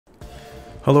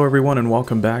Hello everyone and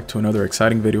welcome back to another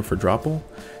exciting video for Dropil.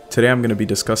 Today I'm going to be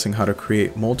discussing how to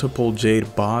create multiple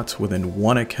Jade bots within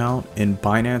one account in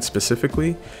Binance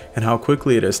specifically, and how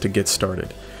quickly it is to get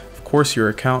started. Of course, your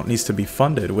account needs to be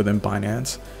funded within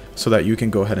Binance so that you can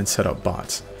go ahead and set up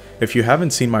bots. If you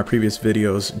haven't seen my previous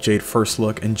videos, Jade First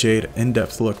Look and Jade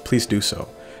In-Depth Look, please do so.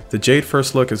 The Jade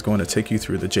First Look is going to take you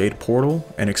through the Jade portal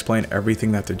and explain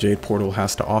everything that the Jade portal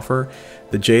has to offer.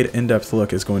 The Jade In-Depth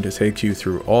Look is going to take you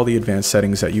through all the advanced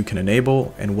settings that you can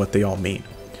enable and what they all mean.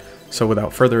 So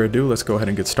without further ado, let's go ahead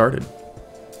and get started.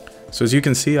 So as you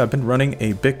can see, I've been running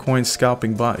a Bitcoin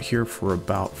scalping bot here for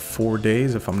about 4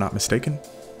 days, if I'm not mistaken.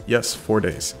 Yes, 4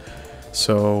 days.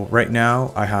 So right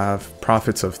now I have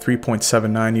profits of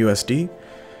 3.79 USD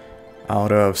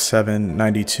out of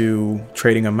 792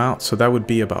 trading amount. So that would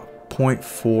be about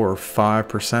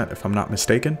 0.45% if I'm not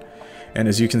mistaken. And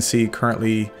as you can see,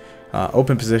 currently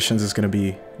open positions is going to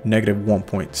be negative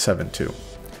 1.72.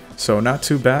 So not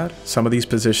too bad. Some of these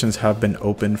positions have been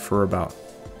open for about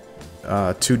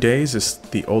 2 days. Is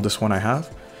the oldest one I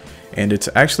have. And it's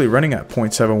actually running at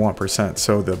 0.71%.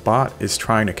 So the bot is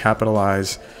trying to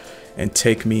capitalize and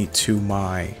take me to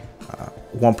my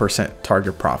 1%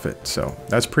 target profit. So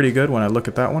that's pretty good when I look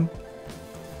at that one.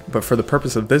 But for the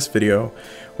purpose of this video,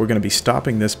 we're going to be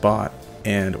stopping this bot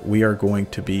and we are going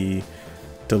to be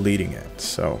deleting it.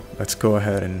 So let's go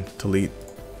ahead and delete.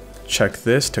 Check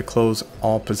this to close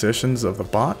all positions of the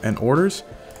bot and orders.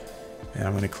 And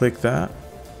I'm going to click that.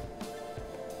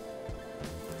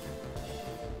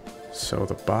 So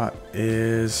the bot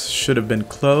should have been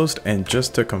closed, and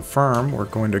just to confirm, we're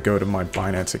going to go to my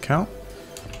Binance account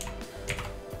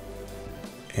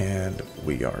and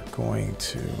we are going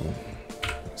to,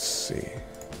 let's see,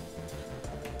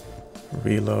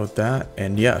 reload that.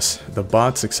 And yes, the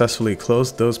bot successfully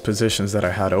closed those positions that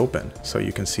I had open, so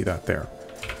you can see that there.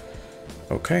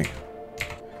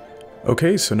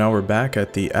 Okay, so now we're back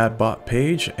at the add bot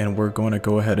page and we're going to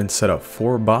go ahead and set up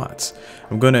 4 bots.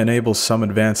 I'm going to enable some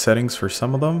advanced settings for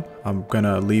some of them. I'm going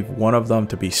to leave one of them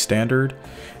to be standard,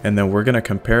 and then we're going to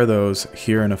compare those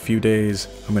here in a few days.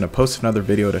 I'm going to post another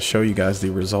video to show you guys the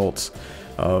results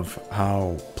of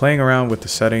how playing around with the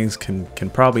settings can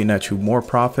probably net you more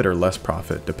profit or less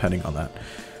profit depending on that.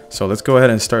 So let's go ahead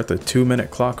and start the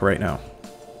 2-minute clock right now.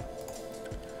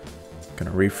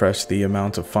 Going to refresh the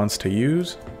amount of funds to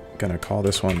use. Going to call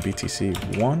this one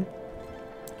BTC1.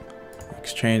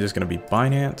 Exchange is going to be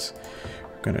Binance.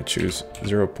 We're going to choose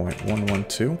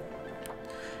 0.112.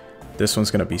 This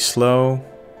one's going to be slow.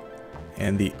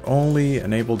 And the only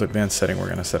enabled advanced setting we're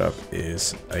going to set up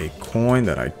is a coin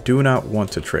that I do not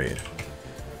want to trade.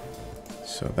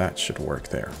 So that should work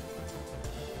there.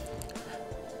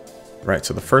 Right,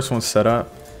 so the first one's set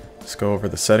up. Let's go over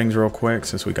the settings real quick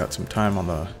since we got some time on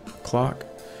the clock.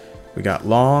 We got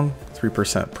long,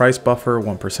 3% price buffer,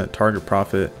 1% target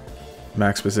profit.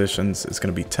 Max positions is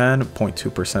going to be 10,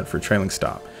 0.2% for trailing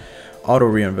stop. Auto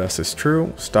reinvest is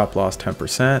true. Stop loss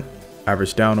 10%.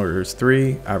 Average down order is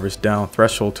 3. Average down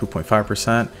threshold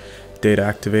 2.5%. Data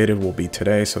activated will be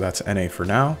today, so that's NA for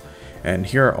now. And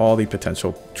here are all the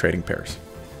potential trading pairs.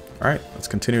 All right, let's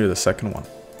continue to the second one.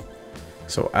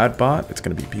 So add bot, it's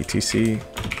going to be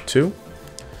BTC2.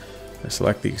 Let's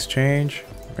select the exchange.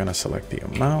 We're going to select the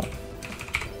amount.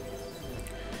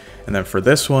 And then for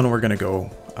this one, we're going to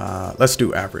go, let's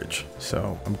do average.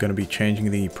 So I'm going to be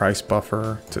changing the price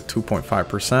buffer to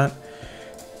 2.5%.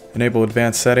 Enable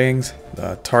advanced settings.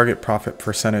 The target profit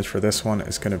percentage for this one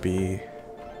is going to be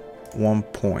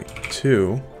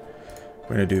 1.2.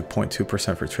 We're going to do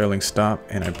 0.2% for trailing stop.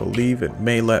 And I believe it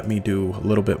may let me do a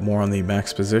little bit more on the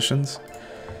max positions.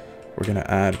 We're going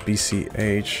to add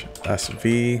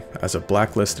BCHSV as a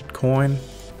blacklisted coin.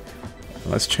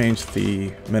 Let's change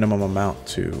the minimum amount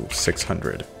to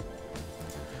 600.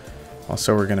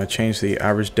 Also, we're going to change the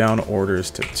average down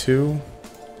orders to 2,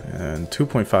 and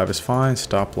 2.5 is fine.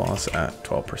 Stop loss at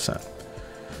 12%.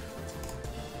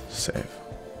 Save.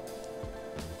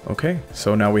 Okay,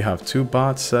 so now we have 2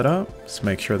 bots set up. Let's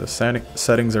make sure the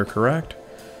settings are correct.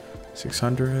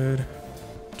 600,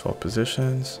 12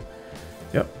 positions.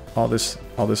 Yep, all this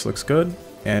looks good,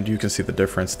 and you can see the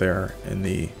difference there in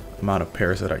the amount of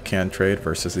pairs that I can trade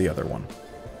versus the other one.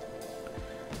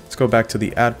 Let's go back to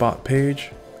the add bot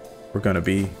page. We're going to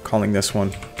be calling this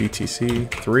one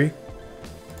BTC3.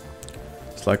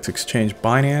 Select exchange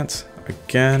Binance.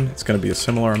 Again, it's going to be a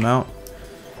similar amount.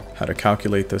 Had to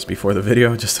calculate this before the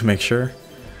video just to make sure.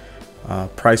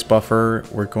 Price buffer,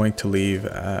 we're going to leave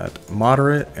at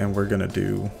moderate, and we're going to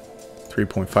do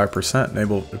 3.5%.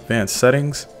 Enable advanced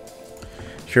settings.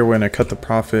 Here we're going to cut the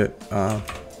profit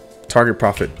target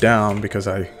profit down because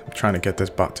I'm trying to get this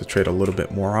bot to trade a little bit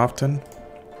more often.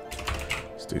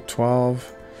 do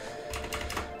 12.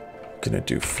 Gonna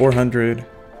do 400.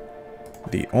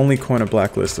 The only coin to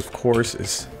blacklist, of course,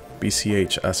 is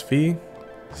BCH SV.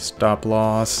 Stop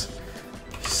loss,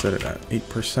 set it at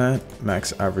 8%.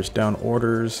 Max average down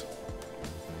orders.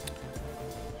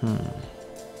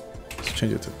 Let's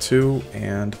change it to 2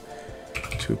 and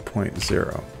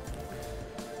 2.0.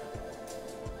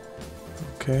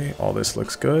 Okay, all this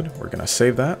looks good. We're gonna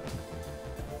save that.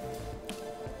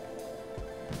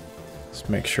 Let's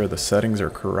make sure the settings are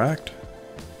correct.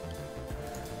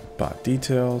 Bot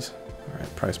details. All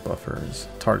right, price buffers,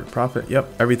 target profit. Yep,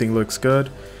 everything looks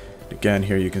good. Again,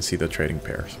 here you can see the trading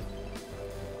pairs.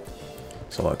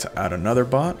 So let's add another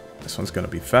bot. This one's gonna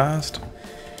be fast.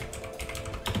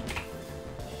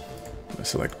 Let's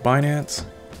select Binance.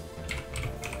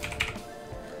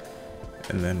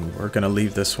 And then we're gonna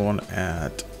leave this one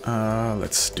at,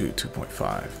 let's do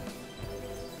 2.5.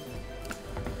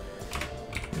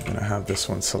 We're gonna have this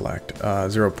one select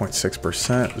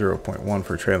 0.6%, 0.1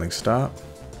 for trailing stop.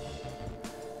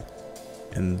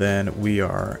 And then we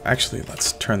are, actually,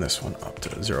 let's turn this one up to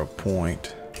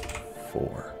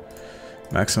 0.4.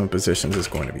 Maximum positions is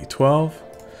going to be 12.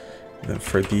 Then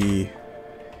for the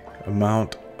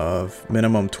amount of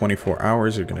minimum 24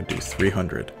 hours, you're gonna do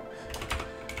 300.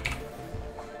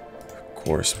 Of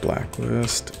course,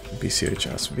 blacklist, BCH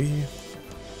SV.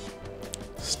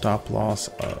 Stop loss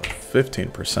of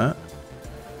 15%.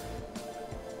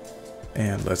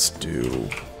 And let's do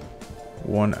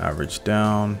one average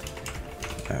down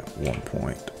at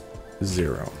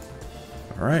 1.0.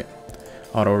 All right,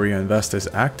 auto reinvest is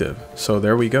active. So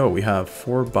there we go. We have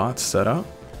 4 bots set up.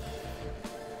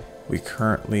 We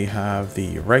currently have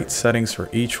the right settings for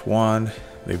each one.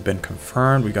 They've been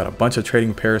confirmed. We got a bunch of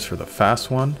trading pairs for the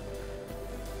fast one.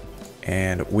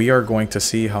 And we are going to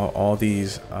see how all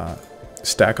these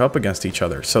stack up against each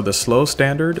other. So the slow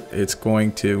standard, it's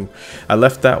going to, I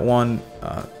left that one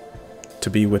to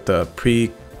be with the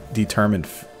predetermined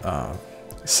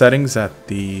settings that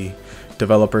the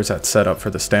developers had set up for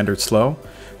the standard slow.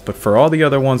 But for all the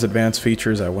other ones, advanced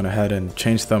features, I went ahead and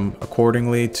changed them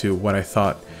accordingly to what I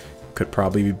thought could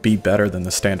probably be better than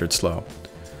the standard slow.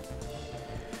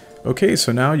 Okay,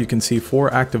 so now you can see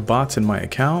 4 active bots in my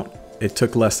account. It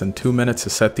took less than 2 minutes to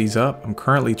set these up. I'm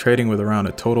currently trading with around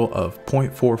a total of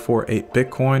 0.448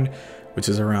 Bitcoin, which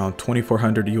is around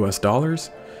 2,400 US dollars.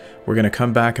 We're going to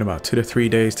come back in about 2 to 3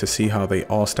 days to see how they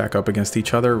all stack up against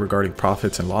each other regarding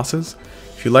profits and losses.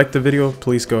 If you liked the video,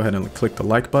 please go ahead and click the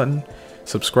like button.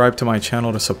 Subscribe to my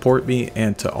channel to support me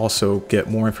and to also get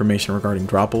more information regarding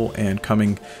Dropil and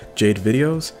coming Jade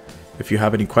videos. If you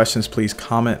have any questions, please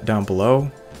comment down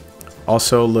below.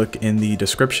 Also look in the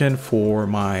description for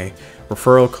my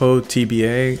referral code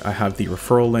TBA. I have the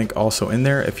referral link also in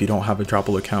there if you don't have a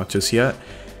Dropil account just yet.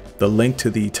 The link to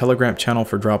the Telegram channel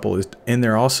for Dropil is in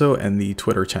there also, and the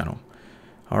Twitter channel.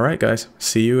 All right, guys,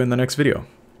 see you in the next video.